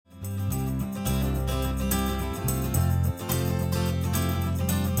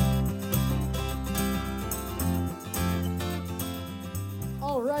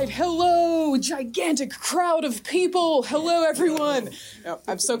Hello, gigantic crowd of people. Hello, everyone.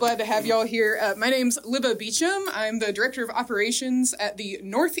 I'm so glad to have y'all here. My name's Libba Beecham. I'm the Director of Operations at the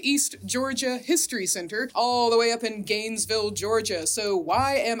Northeast Georgia History Center, all the way up in Gainesville, Georgia. So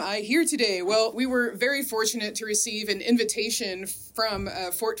why am I here today? Well, we were very fortunate to receive an invitation from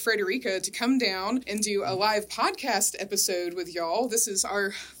Fort Frederica to come down and do a live podcast episode with y'all. This is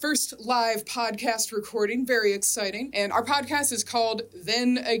our first live podcast recording. Very exciting. And our podcast is called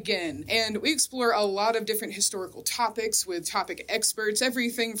Then Again. And we explore a lot of different historical topics with topic experts,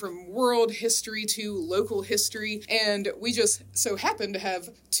 everything from world history to local history. And we just so happen to have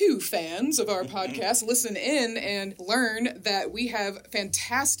two fans of our podcast listen in and learn that we have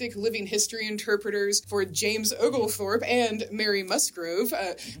fantastic living history interpreters for James Oglethorpe and Mary Musgrove,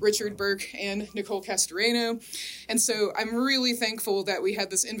 Richard Burke and Nicole Castoreno. And so I'm really thankful that we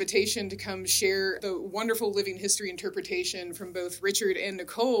had this invitation to come share the wonderful living history interpretation from both Richard and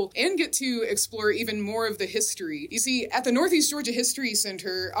Nicole and get to explore even more of the history. You see, at the Northeast Georgia History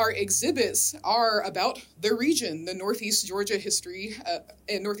Center, our exhibits are about the region, the Northeast Georgia history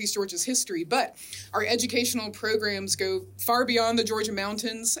and Northeast Georgia's history, but our educational programs go far beyond the Georgia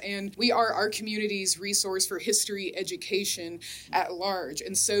mountains, and we are our community's resource for history education at large.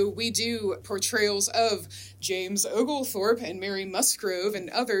 And so we do portrayals of James Oglethorpe and Mary Musgrove and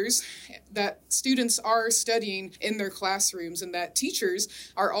others that students are studying in their classrooms and that teachers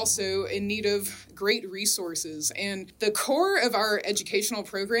are also in need of great resources. And the core of our educational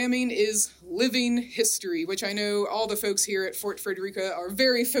programming is living history, which I know all the folks here at Fort Frederica are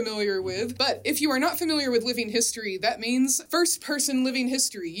very familiar with. But if you are not familiar with living history, that means first-person living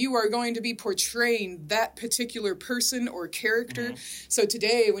history. You are going to be portraying that particular person or character. So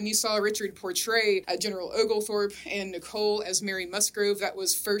today, when you saw Richard portray General Oglethorpe and Nicole as Mary Musgrove, that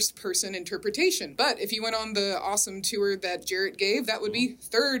was first-person interpretation. But if you went on the awesome tour that Jarrett gave, that would be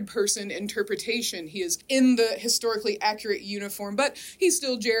third-person interpretation. He is in the historically accurate uniform, but he's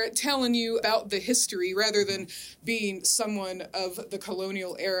still Jarrett telling you about the history rather than being someone of the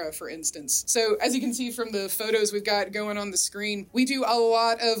colonial era, for instance. So as you can see from the photos we've got going on the screen, we do a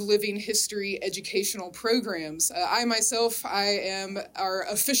lot of living history educational programs. I am our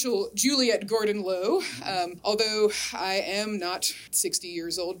official Juliet Gordon-Low, although I am not 60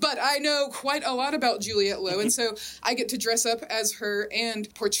 years old, but I know quite a lot about Juliet Low, and so I get to dress up as her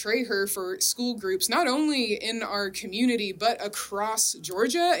and portray her for school groups, not only in our community, but across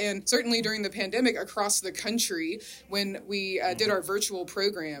Georgia, and certainly during the pandemic across the country when we did our virtual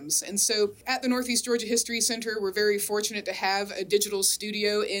programs. And so at the Northeast Georgia History Center, we're very fortunate to have a digital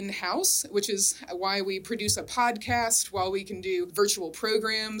studio in-house, which is why we produce a podcast while we can do virtual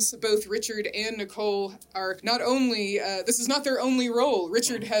programs. Both Richard and Nicole are not only, this is not their only role.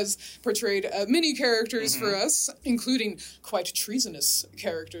 Richard has portrayed many characters for us, including quite treasonous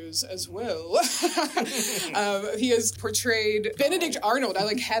characters as well. He has portrayed Benedict Arnold.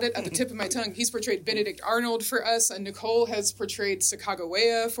 I had it at the tip of my tongue. He's portrayed Benedict Arnold for us, and Nicole has portrayed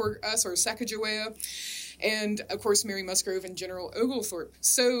Sacagawea for us, or Sacagawea. And, of course, Mary Musgrove and General Oglethorpe.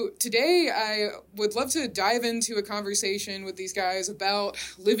 So today I would love to dive into a conversation with these guys about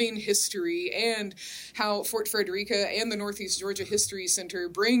living history and how Fort Frederica and the Northeast Georgia History Center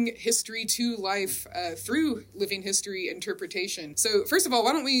bring history to life through living history interpretation. So first of all,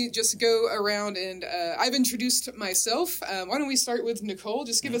 why don't we just go around and I've introduced myself. Why don't we start with Nicole?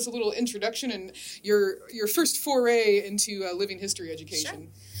 Just give us a little introduction and your first foray into living history education.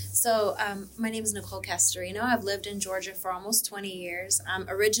 Sure. So my name is Nicole Castoreno. I've lived in Georgia for almost 20 years. I'm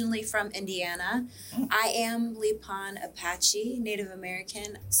originally from Indiana. I am Lipan Apache, Native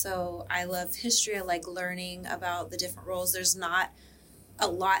American. So I love history. I like learning about the different roles. There's not a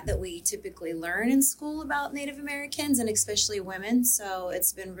lot that we typically learn in school about Native Americans and especially women. So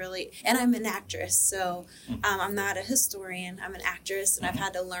it's been really, and I'm an actress. So I'm not a historian. I'm an actress, and I've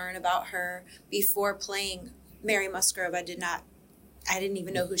had to learn about her before playing Mary Musgrove. I didn't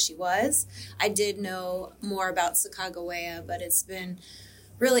even know who she was. I did know more about Sacagawea, but it's been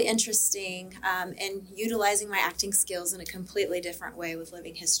really interesting and utilizing my acting skills in a completely different way with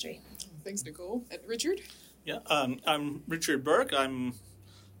living history. Thanks, Nicole. And Richard? Yeah, I'm Richard Burke. I'm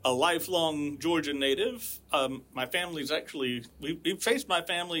a lifelong Georgia native. My family's actually, we've traced my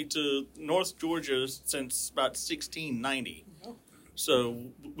family to North Georgia since about 1690. Oh.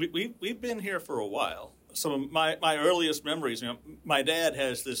 So we've been here for a while. Some of my earliest memories, my dad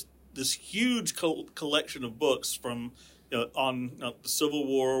has this huge collection of books from on the Civil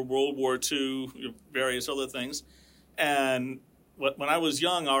War, World War II, various other things. And when I was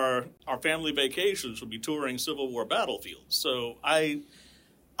young, our family vacations would be touring Civil War battlefields. So I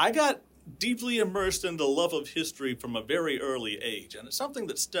got deeply immersed in the love of history from a very early age, and it's something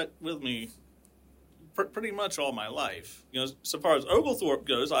that stuck with me pretty much all my life. So far as Oglethorpe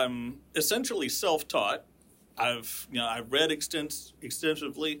goes, I'm essentially self-taught. I've read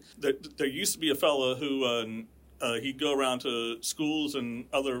extensively. There used to be a fellow who he'd go around to schools and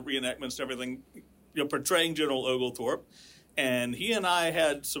other reenactments and everything, portraying General Oglethorpe. And he and I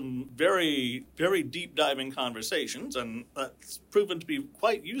had some very, very deep diving conversations, and that's proven to be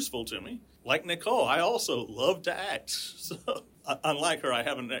quite useful to me. Like Nicole, I also love to act. So, unlike her, I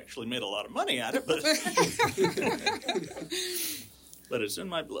haven't actually made a lot of money at it, but but it's in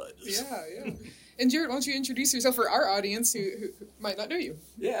my blood. Yeah. And Jarrett, why don't you introduce yourself for our audience who might not know you?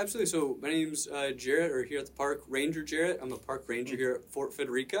 Yeah, absolutely. So my name's Jarrett, or here at the park, Ranger Jarrett. I'm a park ranger here at Fort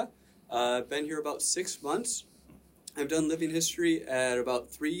Frederica. I've been here about 6 months. I've done living history at about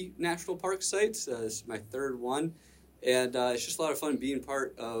 3 national park sites. This is my 3rd one. And it's just a lot of fun being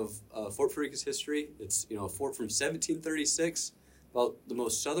part of Fort Frederica's history. It's a fort from 1736, about the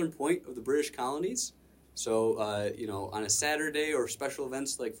most southern point of the British colonies. So, on a Saturday or special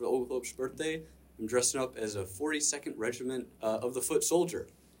events like for Oglethorpe's birthday, I'm dressing up as a 42nd Regiment of the Foot Soldier,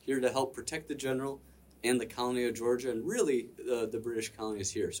 here to help protect the general and the colony of Georgia, and really the British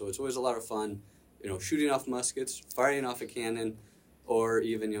colonies here. So it's always a lot of fun, shooting off muskets, firing off a cannon, or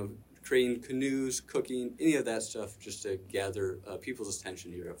even, creating canoes, cooking, any of that stuff, just to gather people's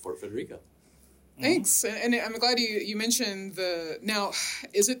attention here at Fort Frederica. Thanks. And I'm glad you mentioned now,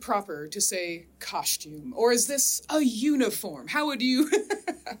 is it proper to say costume, or is this a uniform? How would you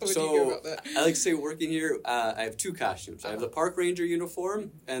go about that? I like to say working here, I have 2 costumes. I have the park ranger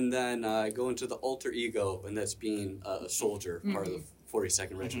uniform, and then I go into the alter ego, and that's being a soldier, part of the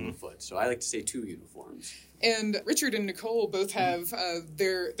 42nd Regiment of Foot. So I like to say 2 uniforms. And Richard and Nicole both have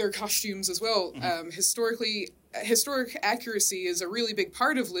their costumes as well. Historic accuracy is a really big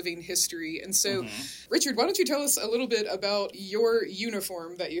part of living history. And so, Richard, why don't you tell us a little bit about your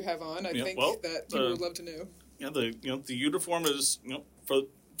uniform that you have on? I think that people would love to know. Yeah, the uniform is, for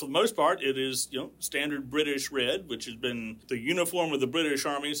the most part, it is, standard British red, which has been the uniform of the British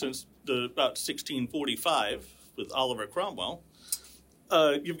Army since about 1645 with Oliver Cromwell.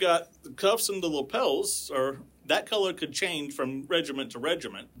 You've got the cuffs and the lapels, that color could change from regiment to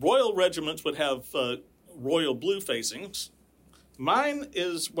regiment. Royal regiments would have royal blue facings. Mine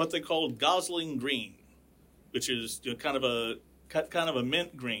is what they call gosling green, which is kind of a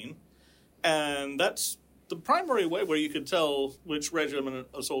mint green, and that's the primary way where you could tell which regiment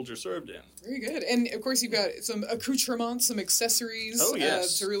a soldier served in. Very good. And, of course, you've got some accoutrements, some accessories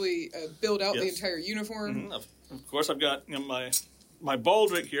to really build out the entire uniform. Mm-hmm. Of course, I've got my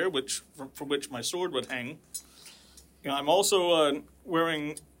baldric here, from which my sword would hang. I'm also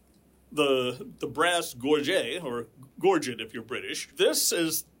wearing the brass gorget, or gorget if you're British. This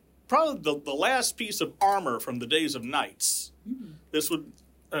is probably the last piece of armor from the days of knights. Mm-hmm. This would,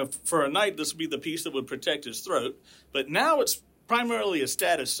 for a knight, this would be the piece that would protect his throat. But now it's primarily a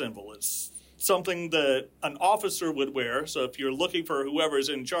status symbol. It's something that an officer would wear. So if you're looking for whoever's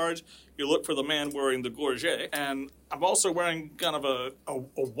in charge, you look for the man wearing the gorget. And I'm also wearing kind of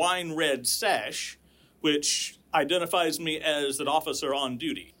a wine red sash, which identifies me as an officer on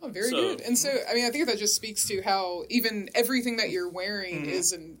duty. Oh, very good. And so, I think that just speaks to how even everything that you're wearing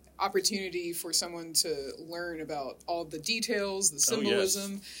is an opportunity for someone to learn about all the details, the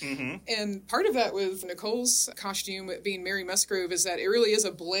symbolism. Oh, yes. Mm-hmm. And part of that with Nicole's costume being Mary Musgrove is that it really is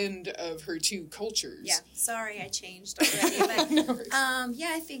a blend of her 2 cultures. Yeah, sorry I changed already. But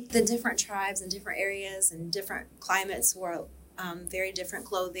I think the different tribes and different areas and different climates wore very different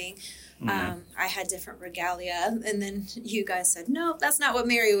clothing. I had different regalia, and then you guys said, no, that's not what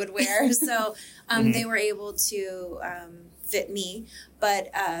Mary would wear. So they were able to fit me. But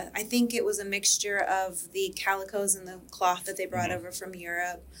I think it was a mixture of the calicos and the cloth that they brought over from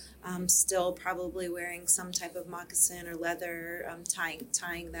Europe, still probably wearing some type of moccasin or leather,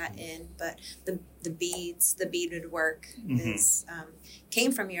 tying that in. But the beads, the beaded work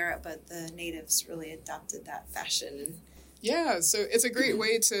came from Europe, but the natives really adopted that fashion. Yeah, so it's a great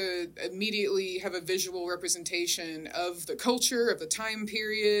way to immediately have a visual representation of the culture, of the time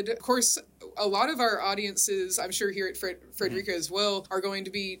period. Of course, a lot of our audiences, I'm sure here at Frederica as well, are going to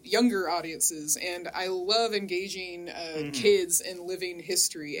be younger audiences. And I love engaging kids in living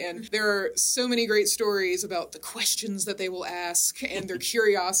history. And there are so many great stories about the questions that they will ask and their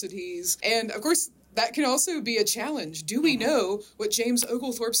curiosities. And of course, that can also be a challenge. Do we know what James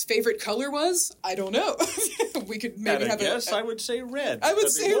Oglethorpe's favorite color was? I don't know. We could maybe have I would say red. I would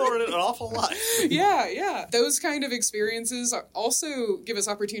say red. An awful lot. Yeah. Those kind of experiences also give us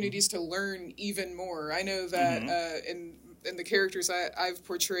opportunities to learn even more. I know that in in the characters I've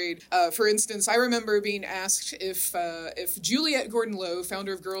portrayed. For instance, I remember being asked if Juliette Gordon-Low,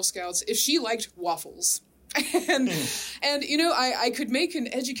 founder of Girl Scouts, if she liked waffles. And I could make an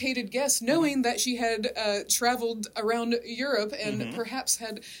educated guess knowing that she had traveled around Europe and perhaps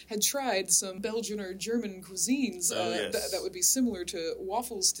had tried some Belgian or German cuisines that would be similar to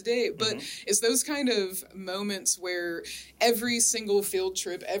waffles today. But it's those kind of moments where every single field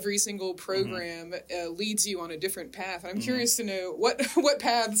trip, every single program leads you on a different path. And I'm curious to know what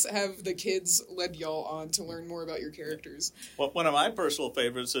paths have the kids led y'all on to learn more about your characters? Well, one of my personal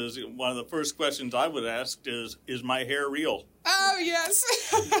favorites is one of the first questions I would ask is my hair real? Oh, yes.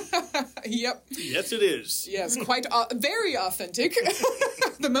 Yep. Yes, it is. Yes, quite, very authentic.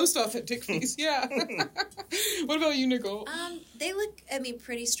 The most authentic piece, yeah. What about you, Nicole? They look at me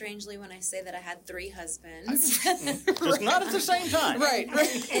pretty strangely when I say that I had 3 husbands. Just not at the same time. Right.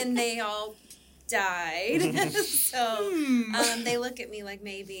 And they all died. So they look at me like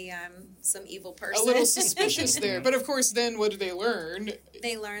maybe I'm some evil person. A little suspicious there. But of course, then what do they learn?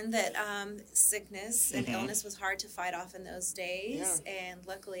 They learned that sickness and illness was hard to fight off in those days. Yeah. And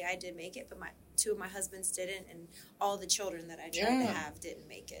luckily I did make it, but 2 of my husbands didn't, and all the children that I tried to have didn't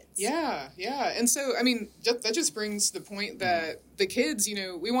make it. So. Yeah. And so, I mean, that just brings the point that the kids,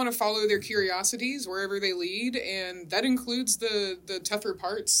 we want to follow their curiosities wherever they lead, and that includes the tougher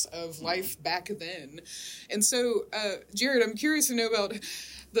parts of life back then. And so, Jared, I'm curious to know about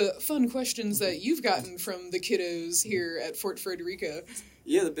the fun questions that you've gotten from the kiddos here at Fort Frederica.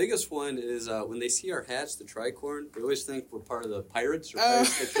 Yeah, the biggest one is when they see our hats, the tricorn, they always think we're part of the Pirates or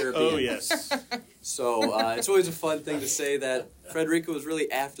Pirates of the Caribbean. Oh, yes. So it's always a fun thing to say that Frederica was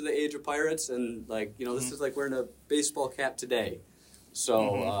really after the age of pirates, and this is like wearing a baseball cap today.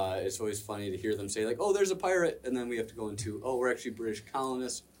 So it's always funny to hear them say, like, oh, there's a pirate, and then we have to go into, oh, we're actually British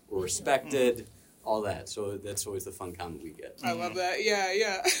colonists, we're respected, all that. So that's always the fun comment we get. I love that.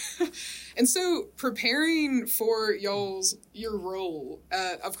 Yeah. And so preparing for your role,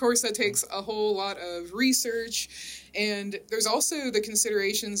 of course, that takes a whole lot of research. And there's also the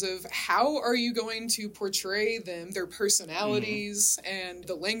considerations of how are you going to portray them, their personalities, and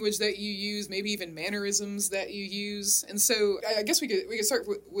the language that you use, maybe even mannerisms that you use. And so I guess we could start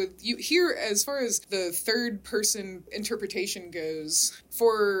with you here as far as the third person interpretation goes.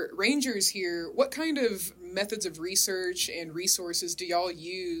 For Rangers here, what kind of methods of research and resources do y'all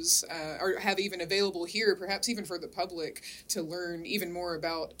use or have even available here, perhaps even for the public, to learn even more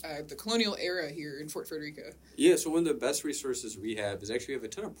about the colonial era here in Fort Frederica? Yeah, so one of the best resources we have is actually we have a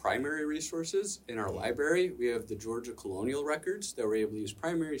ton of primary resources in our library. We have the Georgia colonial records that we're able to use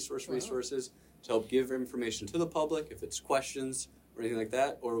primary source resources to help give information to the public if it's questions or anything like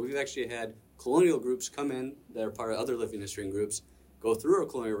that. Or we've actually had colonial groups come in that are part of other living history groups, go through our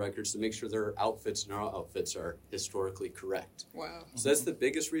colonial records to make sure their outfits and our outfits are historically correct. Wow. So that's the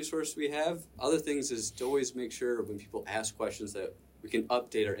biggest resource we have. Other things is to always make sure when people ask questions that we can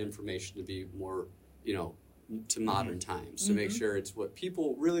update our information to be more, to modern times, to make sure it's what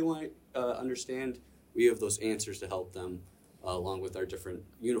people really want to understand. We have those answers to help them along with our different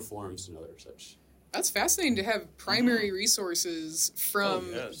uniforms and other such. That's fascinating to have primary resources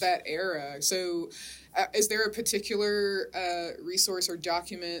from that era. So is there a particular resource or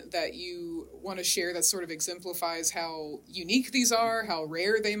document that you want to share that sort of exemplifies how unique these are, how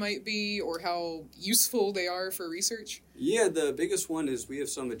rare they might be, or how useful they are for research? Yeah, the biggest one is we have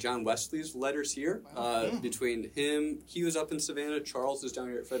some of John Wesley's letters here. Between him, he was up in Savannah, Charles is down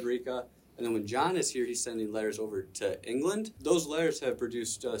here at Frederica. And then when John is here, he's sending letters over to England. Those letters have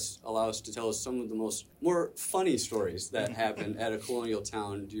allow us to tell us some of the more funny stories that happened at a colonial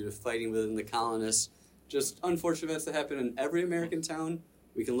town due to fighting within the colonists. Just unfortunate events that happen in every American town.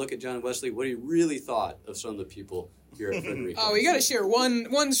 We can look at John Wesley, what he really thought of some of the people here at Frederica. Oh, you got to share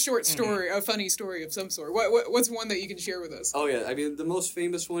one short story, a funny story of some sort. What's one that you can share with us? Oh, yeah. I mean, the most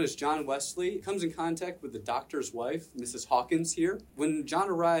famous one is John Wesley. He comes in contact with the doctor's wife, Mrs. Hawkins here. When John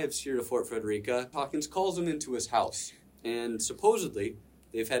arrives here to Fort Frederica, Hawkins calls him into his house. And supposedly,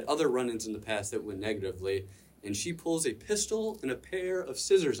 they've had other run-ins in the past that went negatively. And she pulls a pistol and a pair of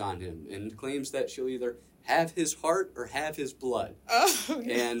scissors on him and claims that she'll either have his heart or have his blood. Oh,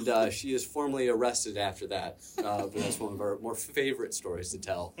 no. And she is formally arrested after that. But that's one of our more favorite stories to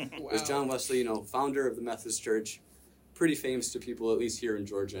tell. Wow. It was John Wesley, founder of the Methodist Church, pretty famous to people, at least here in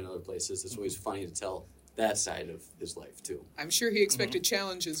Georgia and other places. It's always funny to tell that side of his life, too. I'm sure he expected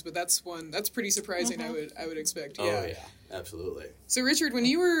challenges, but that's pretty surprising, I would expect. Yeah. Oh, yeah, absolutely. So, Richard, when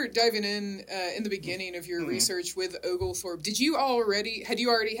you were diving in the beginning of your research with Oglethorpe, had you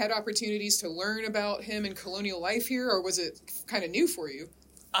already had opportunities to learn about him and colonial life here, or was it kind of new for you?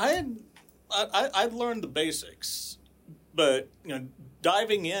 I'd learned the basics, But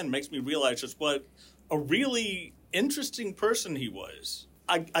diving in makes me realize just what a really interesting person he was.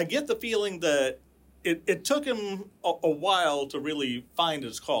 I get the feeling that it took him a while to really find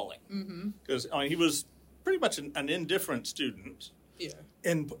his calling. Because he was pretty much an indifferent student. Yeah.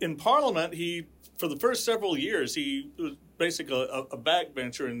 In Parliament, for the first several years, he was basically a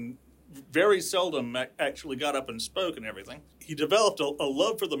backbencher and very seldom actually got up and spoke and everything. He developed a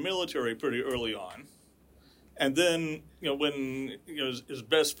love for the military pretty early on. And then, when his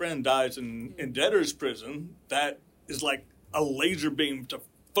best friend dies in debtor's prison, that is like a laser beam to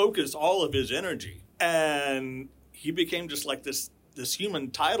focus all of his energy. And he became just like this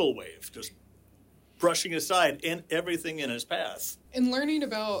human tidal wave, just brushing aside everything in his path. And learning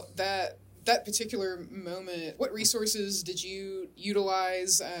about that particular moment, what resources did you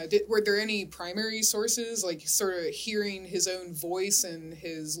utilize? Were there any primary sources, like sort of hearing his own voice and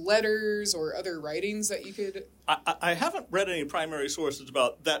his letters or other writings that you could... I haven't read any primary sources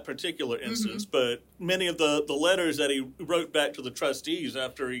about that particular instance, but many of the letters that he wrote back to the trustees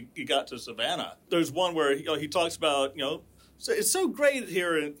after he got to Savannah, there's one where he talks about, so it's so great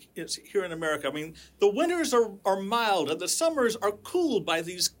here in America. I mean, the winters are mild and the summers are cooled by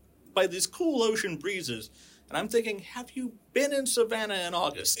these cool ocean breezes. And I'm thinking, have you been in Savannah in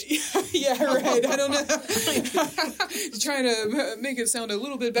August? Yeah, right. I don't know. Trying to make it sound a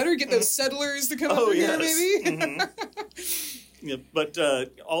little bit better. Get those settlers to come over here, maybe. Yeah, but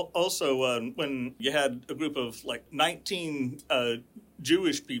also when you had a group of 19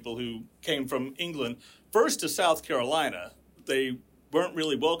 Jewish people who came from England, first to South Carolina, they weren't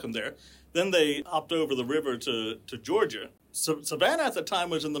really welcome there. Then they hopped over the river to Georgia. So Savannah at the time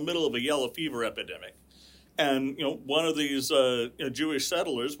was in the middle of a yellow fever epidemic. And, one of these Jewish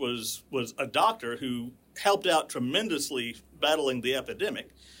settlers was a doctor who helped out tremendously battling the epidemic.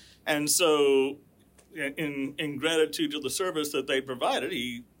 And so in gratitude to the service that they provided,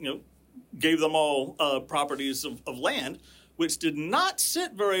 he, gave them all properties of land, which did not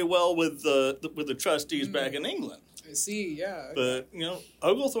sit very well with the trustees back in England. I see, yeah. But,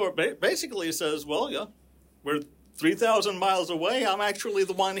 Oglethorpe basically says, well, we're 3,000 miles away. I'm actually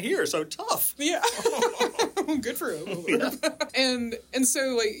the one here, so tough. Yeah. Good for him. Yeah. And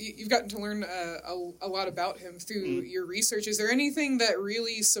so, you've gotten to learn a lot about him through your research. Is there anything that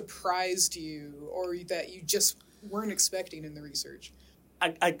really surprised you or that you just weren't expecting in the research?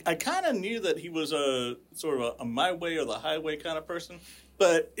 I kind of knew that he was a sort of a my way or the highway kind of person,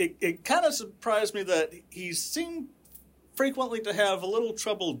 but it kind of surprised me that he seemed frequently to have a little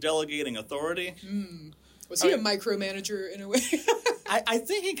trouble delegating authority. Was he a micromanager in a way? I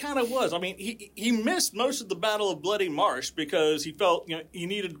think he kind of was. I mean, he missed most of the Battle of Bloody Marsh because he felt he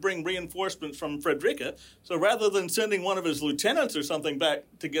needed to bring reinforcements from Frederica. So rather than sending one of his lieutenants or something back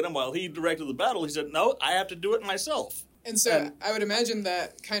to get him while he directed the battle, he said, no, I have to do it myself. And so I would imagine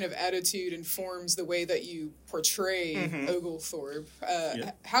that kind of attitude informs the way that you portray Oglethorpe.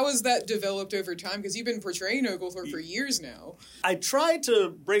 How has that developed over time? Because you've been portraying Oglethorpe for years now. I tried to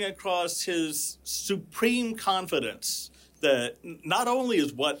bring across his supreme confidence that not only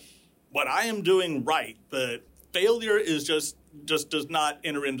is what I am doing right, but failure is just does not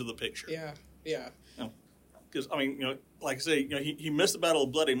enter into the picture. Yeah. Because, like I say, he missed the Battle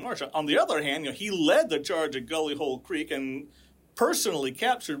of Bloody Marsh. On the other hand, he led the charge at Gully Hole Creek and personally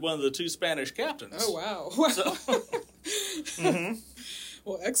captured one of the two Spanish captains. Oh, wow. So,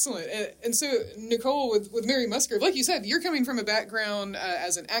 Well, excellent. And so, Nicole, with Mary Musgrove, like you said, you're coming from a background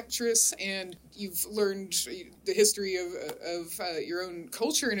as an actress, and you've learned the history of your own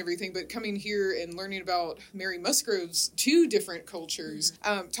culture and everything, but coming here and learning about Mary Musgrove's two different cultures.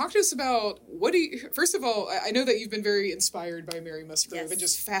 Talk to us about, first of all, I know that you've been very inspired by Mary Musgrove and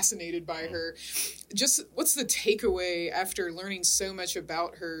just fascinated by her. Just what's the takeaway after learning so much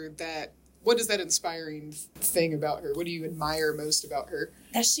about her what is that inspiring thing about her? What do you admire most about her?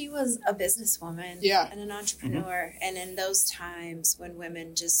 That she was a businesswoman and an entrepreneur. And in those times when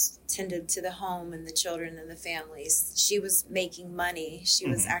women just tended to the home and the children and the families, she was making money. She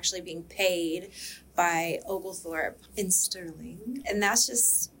was actually being paid by Oglethorpe in sterling. And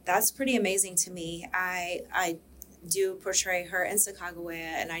that's pretty amazing to me. I do portray her in Sacagawea,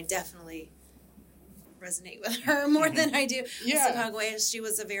 and I definitely resonate with her more than I do Sacagawea. She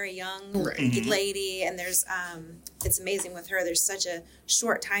was a very young lady, and there's it's amazing with her. There's such a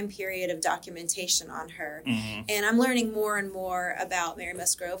short time period of documentation on her, and I'm learning more and more about Mary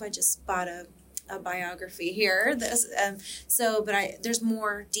Musgrove. I just bought a biography here. There's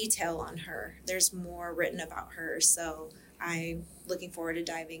more detail on her. There's more written about her, so I'm looking forward to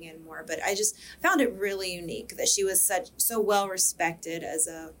diving in more. But I just found it really unique that she was so well respected as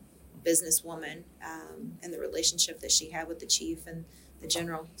a businesswoman, and the relationship that she had with the chief and the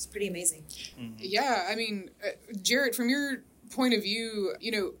general. It's pretty amazing. Mm-hmm. Yeah, I mean, Jarrett, from your point of view,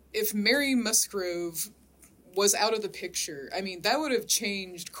 if Mary Musgrove was out of the picture, I mean, that would have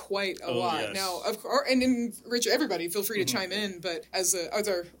changed quite a lot. Yes. Now, of course, and Rich, everybody, feel free to Mm-hmm. chime in, but as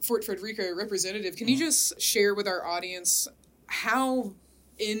our Fort Frederica representative, can you just share with our audience how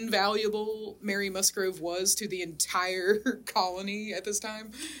invaluable Mary Musgrove was to the entire colony at this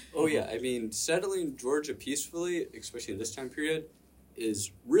time? Oh, yeah. I mean, settling Georgia peacefully, especially in this time period,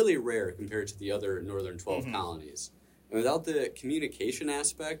 is really rare compared to the other northern 12 colonies. And without the communication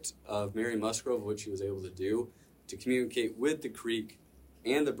aspect of Mary Musgrove, what she was able to do to communicate with the Creek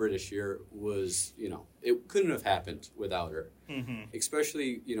and the British here was, it couldn't have happened without her. Mm-hmm.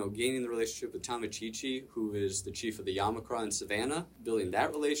 Especially, gaining the relationship with Tamachichi, who is the chief of the Yamakra in Savannah. Building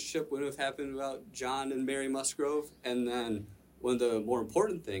that relationship wouldn't have happened without John and Mary Musgrove. And then one of the more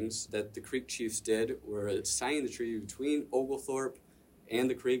important things that the Creek chiefs did were signing the treaty between Oglethorpe and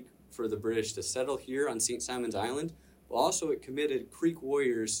the Creek for the British to settle here on St. Simon's Island. But also it committed Creek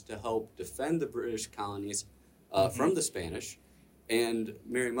warriors to help defend the British colonies from the Spanish. And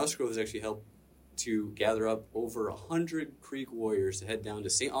Mary Musgrove has actually helped to gather up over 100 Creek warriors to head down to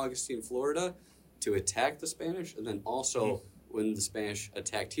St. Augustine, Florida, to attack the Spanish. And then also, when the Spanish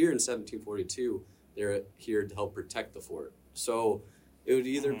attacked here in 1742, they're here to help protect the fort. So it would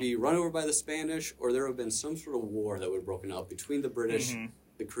either be run over by the Spanish, or there would have been some sort of war that would have broken out between the British,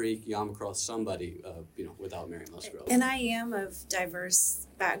 the Creek, Yamakra, somebody, without Mary Musgrove. And I am of diverse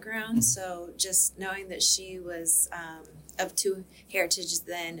background, so just knowing that she was of two heritages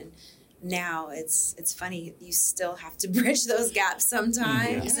then and now, it's funny, you still have to bridge those gaps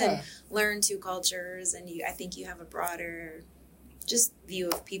sometimes and learn two cultures, and I think you have a broader just view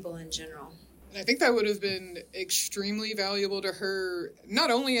of people in general. And I think that would have been extremely valuable to her, not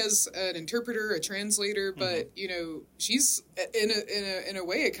only as an interpreter, a translator, but she's in a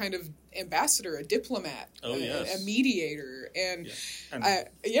way a kind of ambassador, a diplomat, a mediator, and her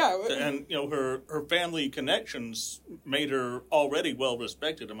family connections made her already well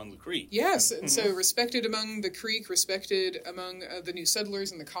respected among the Creek. Yes, and so respected among the Creek, respected among the new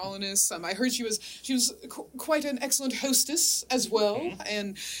settlers and the colonists. I heard she was quite an excellent hostess as well,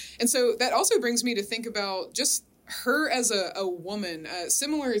 and so that also brings me to think about just her as a woman,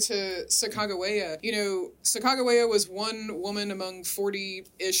 similar to Sacagawea. Sacagawea was one woman among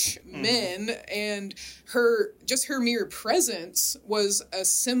 40-ish men, and her mere presence was a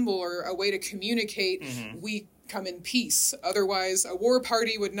symbol or a way to communicate, we come in peace. Otherwise, a war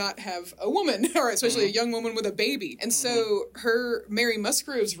party would not have a woman, or especially a young woman with a baby. And so her, Mary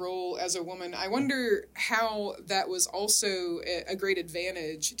Musgrove's role as a woman, I wonder how that was also a great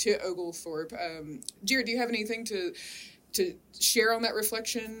advantage to Oglethorpe. Jared, do you have anything to share on that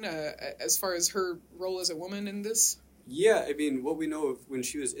reflection as far as her role as a woman in this? Yeah, I mean, what we know of when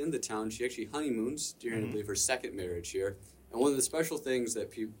she was in the town, she actually honeymoons during, I believe, her second marriage here. And one of the special things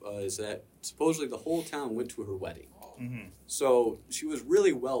that is that supposedly the whole town went to her wedding. So she was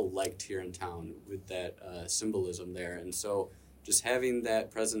really well liked here in town with that symbolism there. And so just having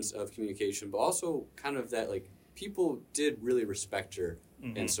that presence of communication, but also kind of that, like, people did really respect her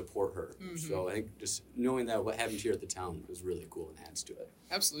and support her. So I think just knowing that what happened here at the town was really cool and adds to it.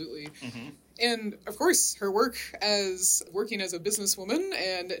 Absolutely. And, of course, her work as working as a businesswoman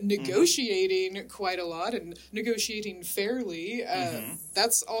and negotiating quite a lot and negotiating fairly,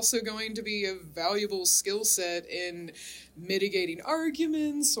 that's also going to be a valuable skill set in mitigating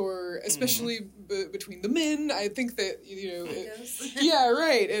arguments, or especially between the men. I think that, yeah,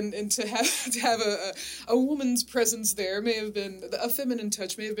 right. And to have a woman's presence there may have been, a feminine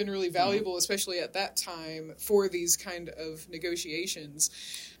touch may have been really valuable, especially at that time, for these kind of negotiations.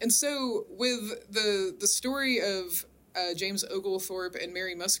 And so with the story of James Oglethorpe and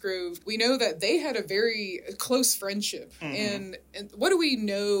Mary Musgrove, we know that they had a very close friendship. And what do we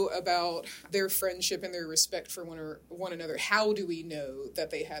know about their friendship and their respect for one another? How do we know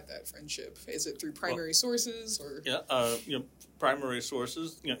that they had that friendship? Is it through primary sources, or? Yeah, primary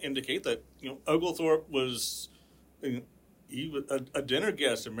sources indicate that Oglethorpe was he was a dinner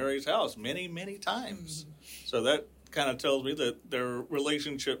guest at Mary's house many times. So that kind of tells me that their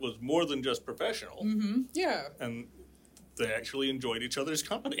relationship was more than just professional. Yeah. And they actually enjoyed each other's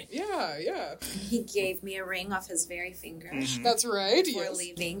company. Yeah. He gave me a ring off his very finger. That's right. Before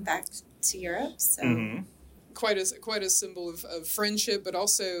leaving back to Europe. So quite a symbol of friendship, but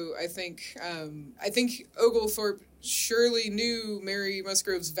also I think Oglethorpe surely knew Mary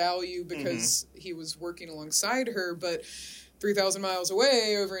Musgrove's value because he was working alongside her, but 3,000 miles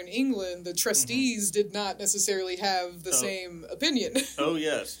away over in England, the trustees did not necessarily have the same opinion. Oh,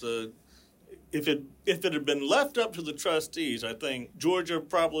 yes. If it had been left up to the trustees, I think Georgia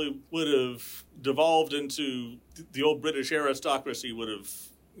probably would have devolved into the old British aristocracy would have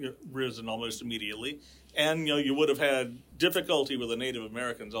risen almost immediately. And, you would have had difficulty with the Native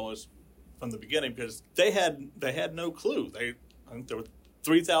Americans almost from the beginning because they had no clue. I think they were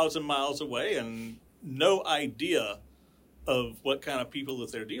 3,000 miles away and no idea of what kind of people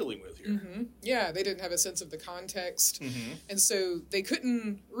that they're dealing with here. Mm-hmm. Yeah, they didn't have a sense of the context. Mm-hmm. And so they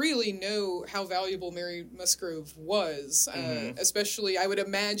couldn't really know how valuable Mary Musgrove was, especially, I would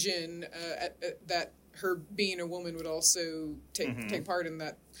imagine, that her being a woman would also take part in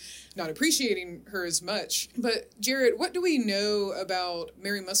that, not appreciating her as much. But, Jared, what do we know about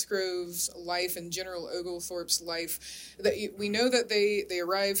Mary Musgrove's life and General Oglethorpe's life? That we know that they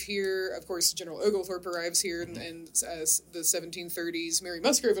arrive here. Of course, General Oglethorpe arrives here in the 1730s. Mary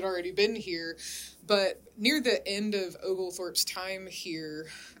Musgrove had already been here. But near the end of Oglethorpe's time here,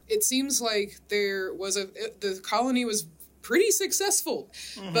 it seems like the colony was pretty successful.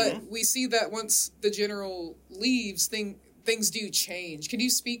 But we see that once the general leaves, things do change. Can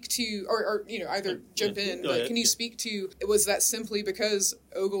you speak to, or either jump in, but can you speak to, was that simply because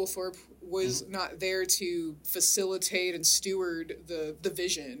Oglethorpe was not there to facilitate and steward the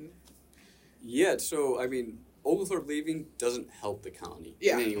vision? Yeah, so, I mean, Oglethorpe leaving doesn't help the colony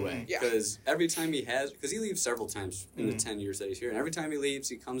in any way. Because every time because he leaves several times in the 10 years that he's here, and every time he leaves,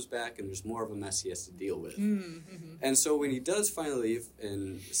 he comes back and there's more of a mess he has to deal with. And so when he does finally leave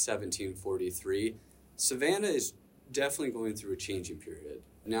in 1743, Savannah is definitely going through a changing period.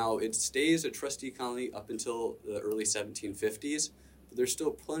 Now, it stays a trustee colony up until the early 1750s, but there's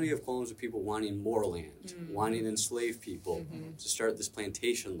still plenty of qualms of people wanting more land, wanting to enslave people, to start this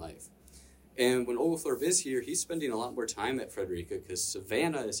plantation life. And when Oglethorpe is here, he's spending a lot more time at Frederica because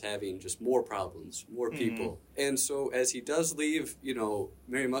Savannah is having just more problems, more people. And so as he does leave,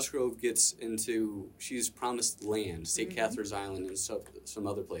 Mary Musgrove gets she's promised land, St. Catherine's Island and some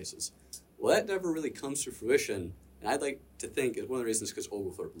other places. Well, that never really comes to fruition. And I'd like to think one of the reasons is because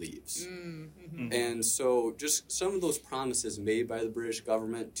Oglethorpe leaves. And so just some of those promises made by the British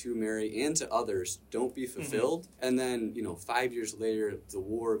government to Mary and to others don't be fulfilled. And then, 5 years later, the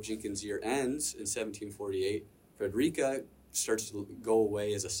War of Jenkins' Year ends in 1748. Frederica starts to go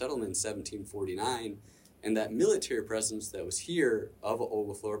away as a settlement in 1749. And that military presence that was here of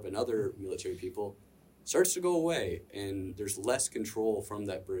Oglethorpe and other military people starts to go away, and there's less control from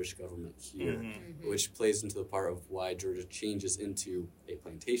that British government here, which plays into the part of why Georgia changes into a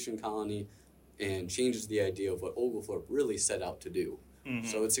plantation colony and changes the idea of what Oglethorpe really set out to do.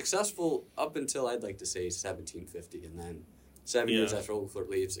 So it's successful up until, I'd like to say, 1750, and then 7 years after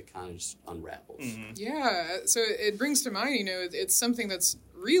Oglethorpe leaves, it kind of just unravels. Yeah, so it brings to mind, it's something that's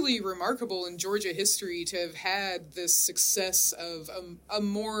really remarkable in Georgia history to have had this success of a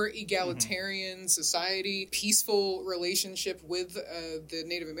more egalitarian society, peaceful relationship with the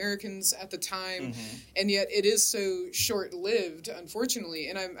Native Americans at the time, and yet it is so short-lived, unfortunately.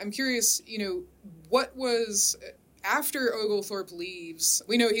 And I'm curious, what was... After Oglethorpe leaves,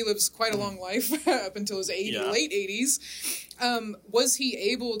 we know he lives quite a long life up until his late 80s. Was he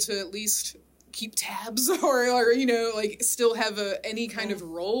able to at least keep tabs or still have any kind of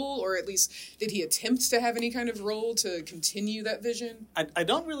role, or at least did he attempt to have any kind of role to continue that vision? I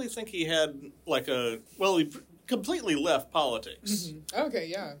don't really think he had he completely left politics. Okay,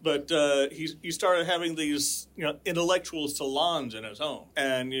 yeah. But he started having these intellectual salons in his home,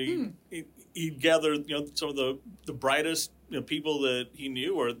 and he gathered some of the brightest people that he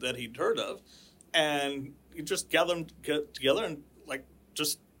knew or that he'd heard of, and he just gathered them together and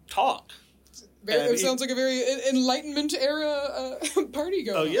just talk. It sounds like a very Enlightenment era party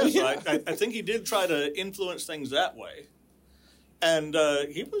going on. Oh yes, yeah. I think he did try to influence things that way, and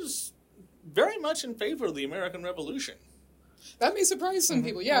he was very much in favor of the American Revolution. That may surprise some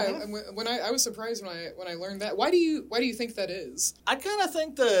people. Yeah, when I was surprised when I learned that. Why do you think that is? I kind of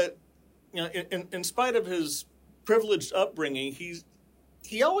think that in spite of his privileged upbringing,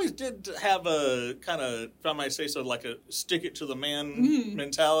 he always did have a kind of, if I might say so, like a stick it to the man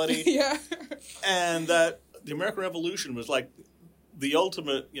mentality. Yeah, and that the American Revolution was like the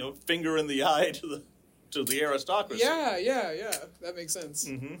ultimate, finger in the eye to the aristocracy. Yeah. That makes sense.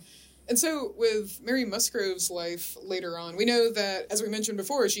 And so with Mary Musgrove's life later on, we know that, as we mentioned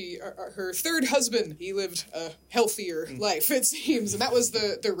before, her third husband, he lived a healthier life, it seems, and that was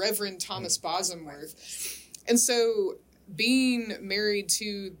the Reverend Thomas Bosworth. And so being married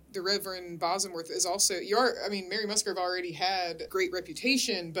to the Reverend Bosworth is also, Mary Musgrove already had great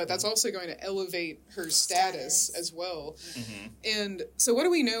reputation, but that's also going to elevate her status as well. Mm-hmm. And so what do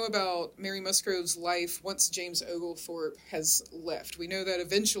we know about Mary Musgrove's life once James Oglethorpe has left? We know that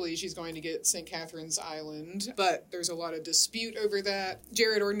eventually she's going to get St. Catherine's Island, but there's a lot of dispute over that.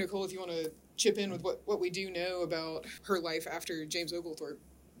 Jared or Nicole, if you want to chip in with what we do know about her life after James Oglethorpe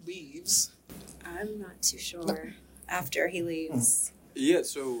leaves. I'm not too sure. After he leaves. Yeah,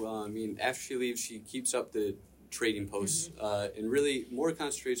 so, after she leaves, she keeps up the trading posts and really more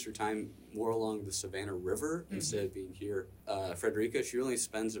concentrates her time more along the Savannah River instead of being here. Frederica, she only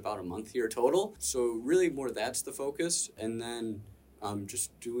spends about a month here total. So really more that's the focus. And then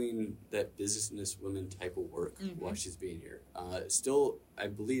just doing that businesswoman type of work while she's being here. Still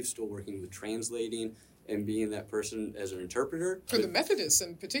working with translating and being that person as an interpreter. For the Methodists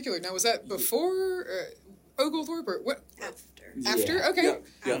in particular. Now, was that before Oglethorpe or what? After. After? Yeah. Okay.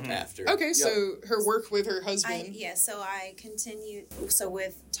 Yep, after. Okay, yep. So her work with her husband. So I continued. So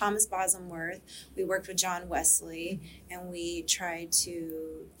with Thomas Bosworth, we worked with John Wesley, and we tried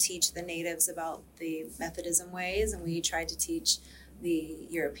to teach the natives about the Methodism ways, and we tried to teach the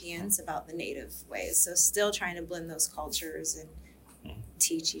Europeans about the native ways. So still trying to blend those cultures and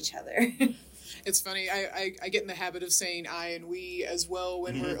teach each other. It's funny, I get in the habit of saying I and we as well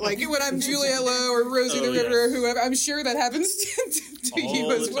when we're, like, when I'm Juliet Lowe or Rosie the River or whoever. I'm sure that happens to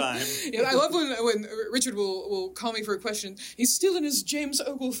you as well. Time. Yeah, I love when Richard will call me for a question. He's still in his James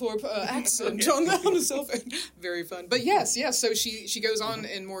Oglethorpe accent on the cell phone. Very fun. But yes, so she goes on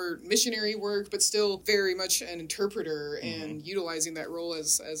in more missionary work, but still very much an interpreter and utilizing that role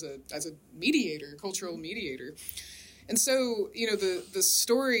as a mediator, cultural mediator. And so, the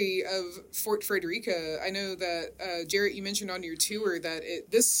story of Fort Frederica, I know that, Jarrett, you mentioned on your tour that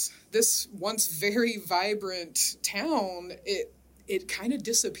this once very vibrant town, it kind of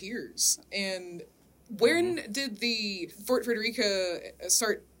disappears. And when did the Fort Frederica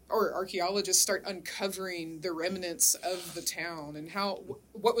start, or archaeologists start uncovering the remnants of the town? And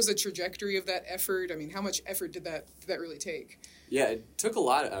what was the trajectory of that effort? I mean, how much effort did that really take? Yeah, it took a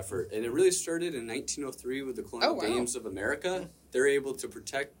lot of effort, and it really started in 1903 with the Colonial Dames of America. They're able to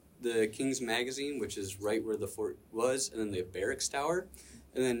protect the King's Magazine, which is right where the fort was, and then the barracks tower.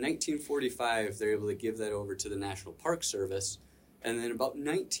 And then in 1945, they're able to give that over to the National Park Service. And then about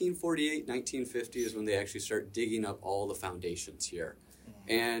 1948, 1950 is when they actually start digging up all the foundations here.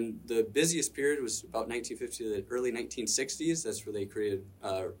 And the busiest period was about 1950 to the early 1960s. That's where they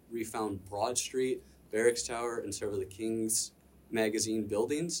refound Broad Street, Barracks Tower, and several of the King's Magazine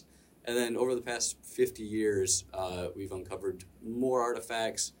buildings. And then over the past 50 years, we've uncovered more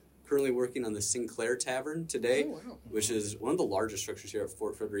artifacts. Currently working on the Sinclair Tavern today, which is one of the largest structures here at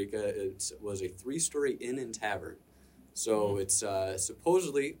Fort Frederica. It was a 3-story inn and tavern. So it's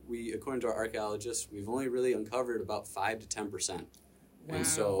supposedly, according to our archaeologists, we've only really uncovered about 5 to 10%. Wow. And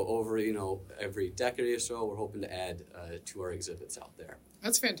so over, every decade or so, we're hoping to add to our exhibits out there.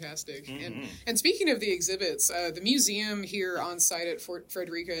 That's fantastic. Mm-hmm. And speaking of the exhibits, the museum here on site at Fort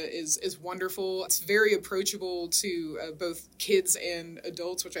Frederica is wonderful. It's very approachable to both kids and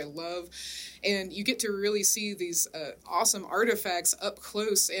adults, which I love. And you get to really see these awesome artifacts up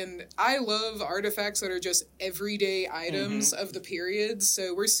close. And I love artifacts that are just everyday items of the period.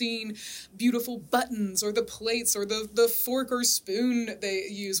 So we're seeing beautiful buttons or the plates or the fork or spoon they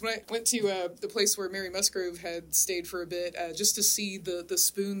use. When I went to the place where Mary Musgrove had stayed for a bit, just to see the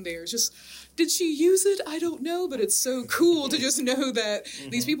spoon there, just, did she use it? I don't know, but it's so cool to just know that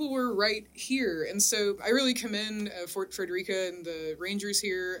these people were right here. And so I really commend Fort Frederica and the rangers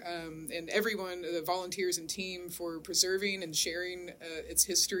here and everyone, the volunteers and team, for preserving and sharing its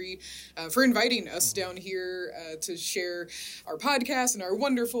history, for inviting us down here to share our podcast and our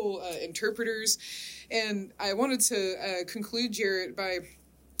wonderful interpreters. And I wanted to conclude, Jarrett, by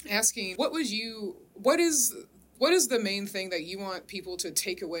asking, what is the main thing that you want people to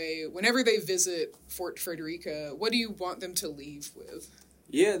take away whenever they visit Fort Frederica? What do you want them to leave with?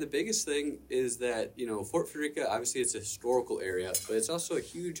 Yeah, the biggest thing is that, Fort Frederica, obviously it's a historical area, but it's also a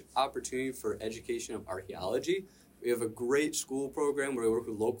huge opportunity for education of archaeology. We have a great school program where we work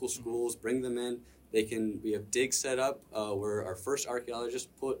with local schools, bring them in. We have digs set up where our first archaeologists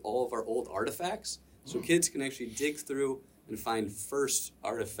put all of our old artifacts. So kids can actually dig through and find first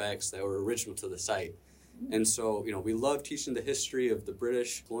artifacts that were original to the site. And so, we love teaching the history of the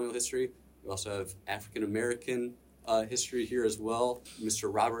British colonial history. We also have African-American history here as well.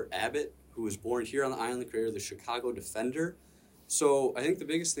 Mr. Robert Abbott, who was born here on the island, created the Chicago Defender. So I think the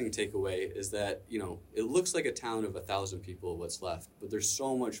biggest thing to take away is that, it looks like a town of 1,000 people, what's left. But there's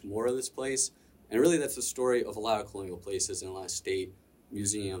so much more of this place. And really that's the story of a lot of colonial places and a lot of state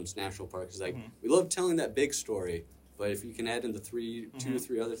museums, national parks. It's like, we love telling that big story, but if you can add in the 2 to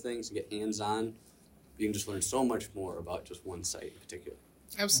 3 other things and get hands-on, you can just learn so much more about just one site in particular.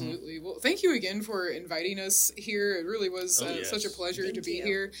 Absolutely. Well, thank you again for inviting us here. It really was such a pleasure to be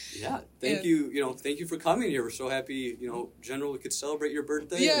here. Yeah, thank you. Thank you for coming here. We're so happy, General, we could celebrate your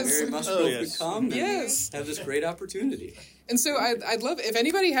birthday. Yes. And Mary Musgrove could come and have this great opportunity. And so I'd love, if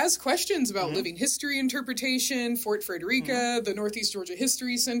anybody has questions about living history interpretation, Fort Frederica, the Northeast Georgia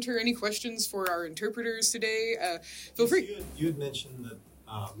History Center, any questions for our interpreters today, feel free. You had mentioned that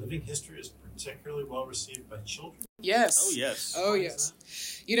living history is particularly well received by children. Yes. Oh, yes. Oh, yes.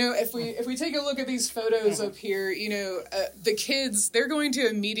 If we take a look at these photos up here, the kids, they're going to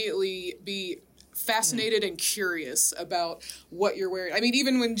immediately be fascinated and curious about what you're wearing. I mean,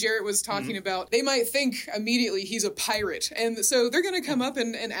 even when Jarrett was talking about, they might think immediately he's a pirate. And so they're going to come up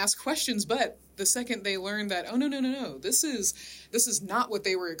and ask questions, but the second they learn that, oh, no, this is not what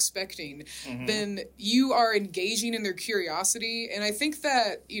they were expecting, then you are engaging in their curiosity. And I think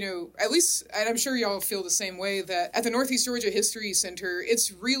that, at least, and I'm sure y'all feel the same way, that at the Northeast Georgia History Center,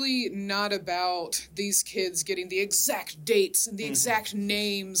 it's really not about these kids getting the exact dates and the exact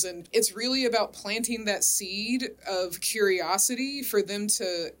names. And it's really about planting that seed of curiosity for them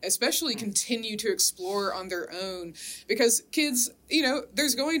to especially continue to explore on their own. Because kids,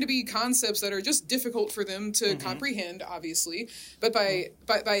 there's going to be concepts that are just difficult for them to comprehend, obviously. But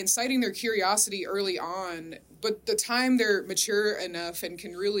by inciting their curiosity early on, but the time they're mature enough and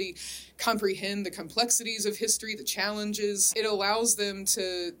can really comprehend the complexities of history, the challenges, it allows them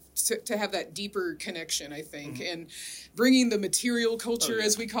to have that deeper connection, I think. And bringing the material culture,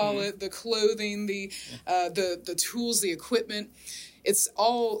 as we call it, the clothing, the tools, the equipment, it's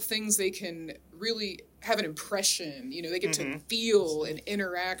all things they can really have an impression. They get to feel and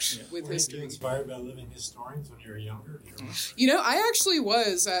interact with history. Were you inspired by living historians when you were younger? I actually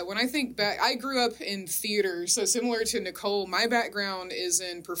was. When I think back, I grew up in theater, so similar to Nicole, my background is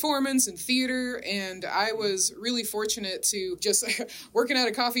in performance and theater, and I was really fortunate to just working at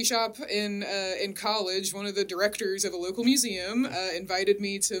a coffee shop in college. One of the directors of a local museum invited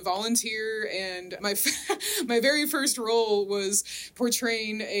me to volunteer, and my very first role was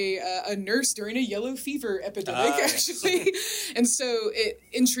portraying a nurse during a yellow fever epidemic, actually. And so it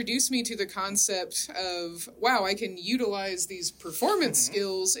introduced me to the concept of, wow, I can utilize these performance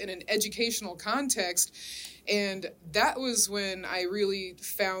skills in an educational context. And that was when I really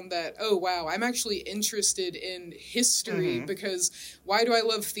found that, oh, wow, I'm actually interested in history, because why do I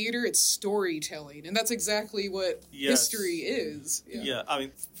love theater? It's storytelling. And that's exactly what history is. Yeah, I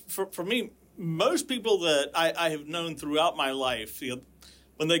mean, for me, most people that I have known throughout my life,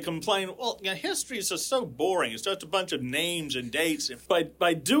 when they complain, well, history is just so boring. It's just a bunch of names and dates.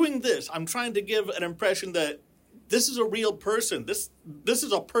 By doing this, I'm trying to give an impression that this is a real person. This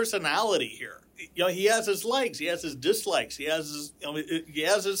is a personality here. He has his likes, he has his dislikes, he has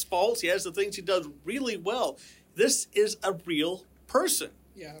his faults, he has the things he does really well. This is a real person.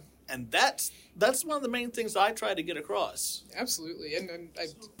 Yeah. And that's one of the main things I try to get across. Absolutely.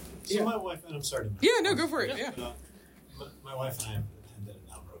 So my wife, and I'm sorry to... Yeah, no, go for it. Yeah. My wife and I have attended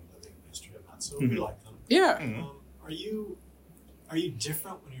a number of living history events, so we like them. Yeah. Are you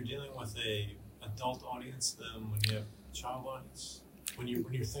different when you're dealing with a adult audience than when you have a child audience? When you're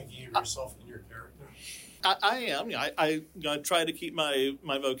thinking of yourself and your character? I am. I try to keep my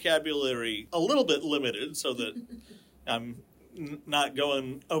vocabulary a little bit limited so that I'm not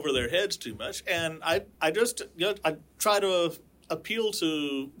going over their heads too much. And I just I try to appeal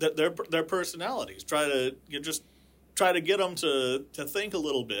to their personalities. Try to get them to think a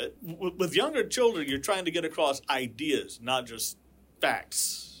little bit. With younger children, you're trying to get across ideas, not just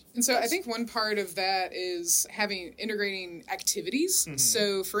facts. And so I think one part of that is integrating activities.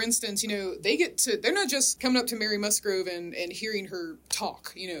 So, for instance, they're not just coming up to Mary Musgrove and hearing her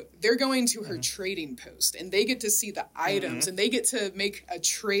talk. They're going to her trading post, and they get to see the items, and they get to make a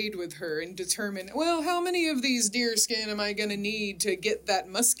trade with her and determine, well, how many of these deer skin am I going to need to get that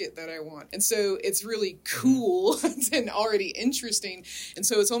musket that I want? And so it's really cool and already interesting. And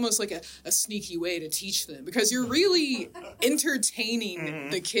so it's almost like a sneaky way to teach them, because you're really entertaining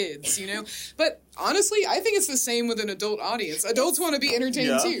the kids. But honestly, I think it's the same with an adult audience. Adults want to be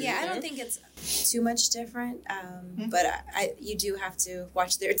entertained too. Yeah, I don't think it's too much different, but you do have to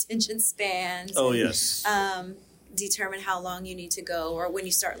watch their attention spans. Oh, yes. Determine how long you need to go, or when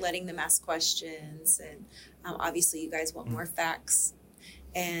you start letting them ask questions. And obviously, you guys want more facts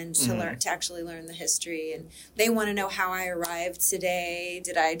and to actually learn the history, and they want to know how I arrived today.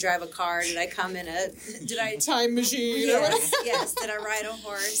 Did I drive a car? Did I come in a time machine? Yes. Did I ride a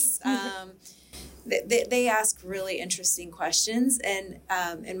horse? they ask really interesting questions, and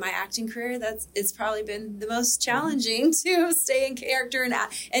in my acting career, it's probably been the most challenging to stay in character and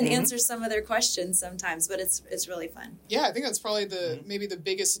answer some of their questions sometimes, but it's really fun. Yeah, I think that's probably maybe the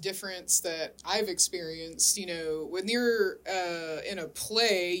biggest difference that I've experienced. When you're in a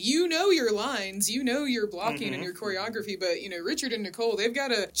play, your lines, your blocking and your choreography, but Richard and Nicole, they've got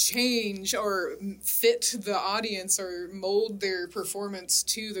to change or fit the audience or mold their performance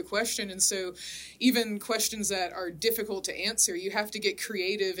to the question, and so even questions that are difficult to answer, you have to get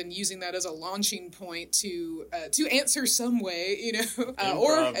creative in using that as a launching point to answer some way,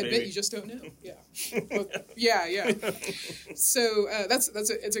 or admit you just don't know. Yeah, well, yeah. So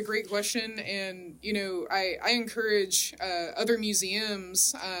it's a great question, and I encourage other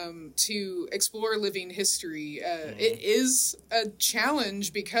museums to explore living history. It is a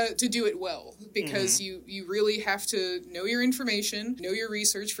challenge to do it well, because you really have to know your information, know your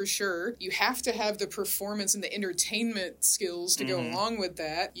research for sure. You have to have the performance and the entertainment skills to go along with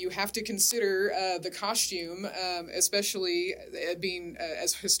that. You have to consider the costume, especially being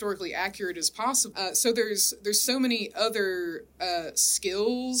as historically accurate as possible. So there's so many other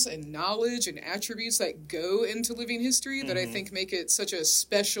skills and knowledge and attributes that go into living history that I think make it such a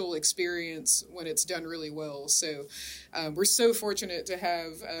special experience when it's done really well. So we're so fortunate to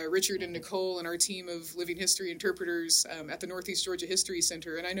have Richard and Nicole and our team of living history interpreters at the Northeast Georgia History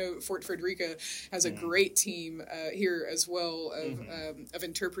Center, and I know Fort Frederica has a great team here as well of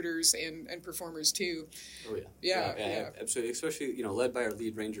interpreters and performers too. Oh yeah, absolutely. Especially led by our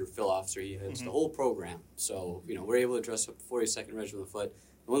lead ranger, Phil Officer. He heads the whole program, so we're able to dress up the 42nd Regiment of Foot.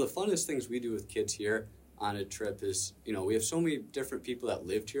 And one of the funnest things we do with kids here on a trip is we have so many different people that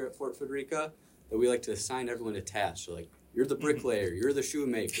lived here at Fort Frederica that we like to assign everyone a task. So you're the bricklayer, you're the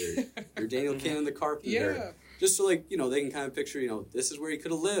shoemaker, you're Daniel Cannon the carpenter. Yeah. Just so they can kind of picture, this is where you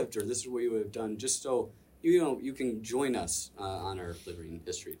could have lived, or this is what you would have done, just so you can join us on our living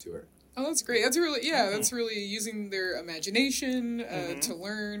history tour. Oh, that's great. That's really using their imagination to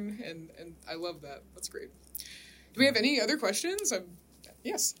learn, and I love that. That's great. Do we have any other questions?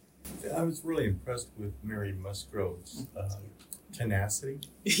 Yes. I was really impressed with Mary Musgrove's tenacity.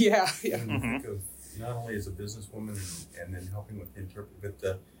 Yeah. And think of not only as a businesswoman and then helping with but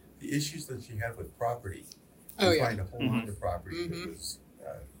the issues that she had with property. Trying to hold on to property that was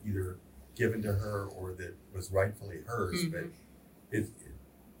either given to her or that was rightfully hers. But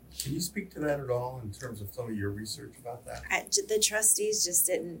can you speak to that at all in terms of some of your research about that? The trustees just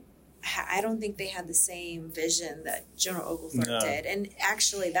didn't. I don't think they had the same vision that General Oglethorpe did. And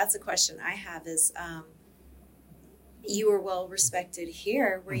actually, that's a question I have is, you were well respected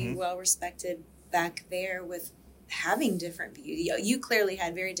here. Were you well respected back there with having different views? You clearly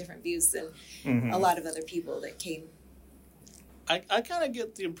had very different views than a lot of other people that came. I kind of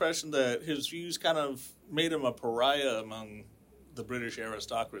get the impression that his views kind of made him a pariah among the British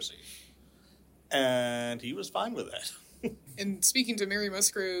aristocracy. And he was fine with that. And speaking to Mary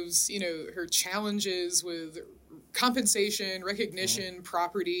Musgrove's, her challenges with compensation, recognition,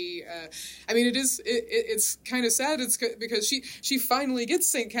 property. It's kind of sad. It's because she finally gets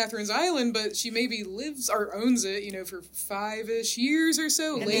St. Catherine's Island, but she maybe lives or owns it, for 5-ish years or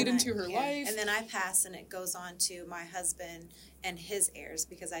so, late into her life. And then I pass, and it goes on to my husband and his heirs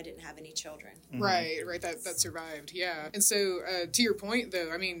because I didn't have any children. Right. That survived. Yeah. And so, to your point,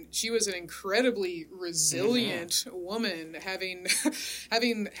 though, she was an incredibly resilient woman, having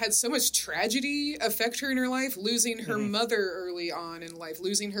had so much tragedy affect her in her life, losing her mother early on in life,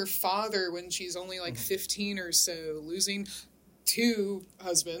 losing her father when she's only 15 or so, losing 2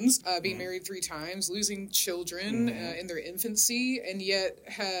 husbands, being married 3 times, losing children in their infancy, and yet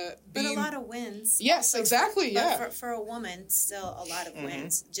but a lot of wins. Yes, exactly. Yeah, for a woman, still a lot of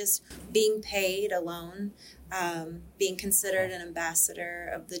wins. Just being paid alone, being considered an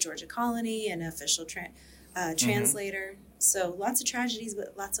ambassador of the Georgia colony, an official translator. So lots of tragedies,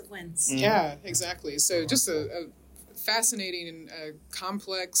 but lots of wins. Yeah, exactly. So just a fascinating and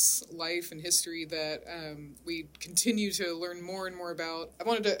complex life and history that we continue to learn more and more about. I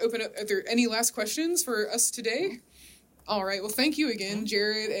wanted to open up, are there any last questions for us today? All right. Well, thank you again,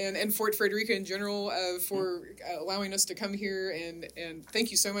 Jared, and Fort Frederica in general for allowing us to come here. And thank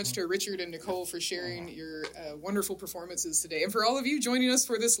you so much to Richard and Nicole for sharing your wonderful performances today. And for all of you joining us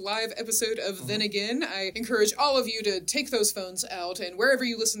for this live episode of Then Again, I encourage all of you to take those phones out, and wherever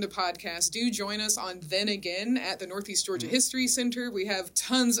you listen to podcasts, do join us on Then Again at the Northeast Georgia History Center. We have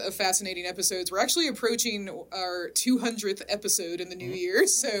tons of fascinating episodes. We're actually approaching our 200th episode in the new year.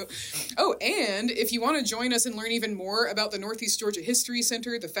 So, and if you want to join us and learn even more about the Northeast Georgia History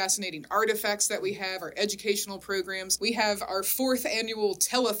Center, the fascinating artifacts that we have, our educational programs, we have our 4th annual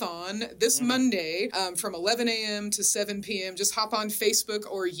telethon this Monday from 11 a.m. to 7 p.m. Just hop on Facebook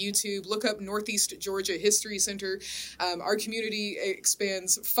or YouTube, look up Northeast Georgia History Center. Our community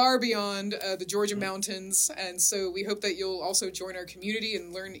expands far beyond the Georgia mountains, and so we hope that you'll also join our community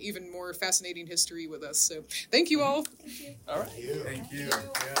and learn even more fascinating history with us. So thank you all. Thank you. All right. Thank you.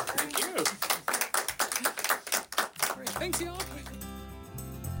 Thank you. All right, thanks, y'all.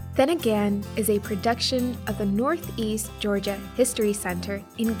 Then Again is a production of the Northeast Georgia History Center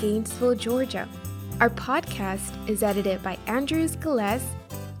in Gainesville, Georgia. Our podcast is edited by Andrew Gillespie.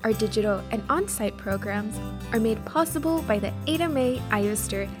 Our digital and on-site programs are made possible by the Ada Mae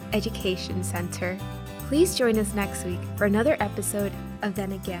Ioster Education Center. Please join us next week for another episode of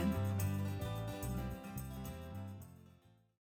Then Again.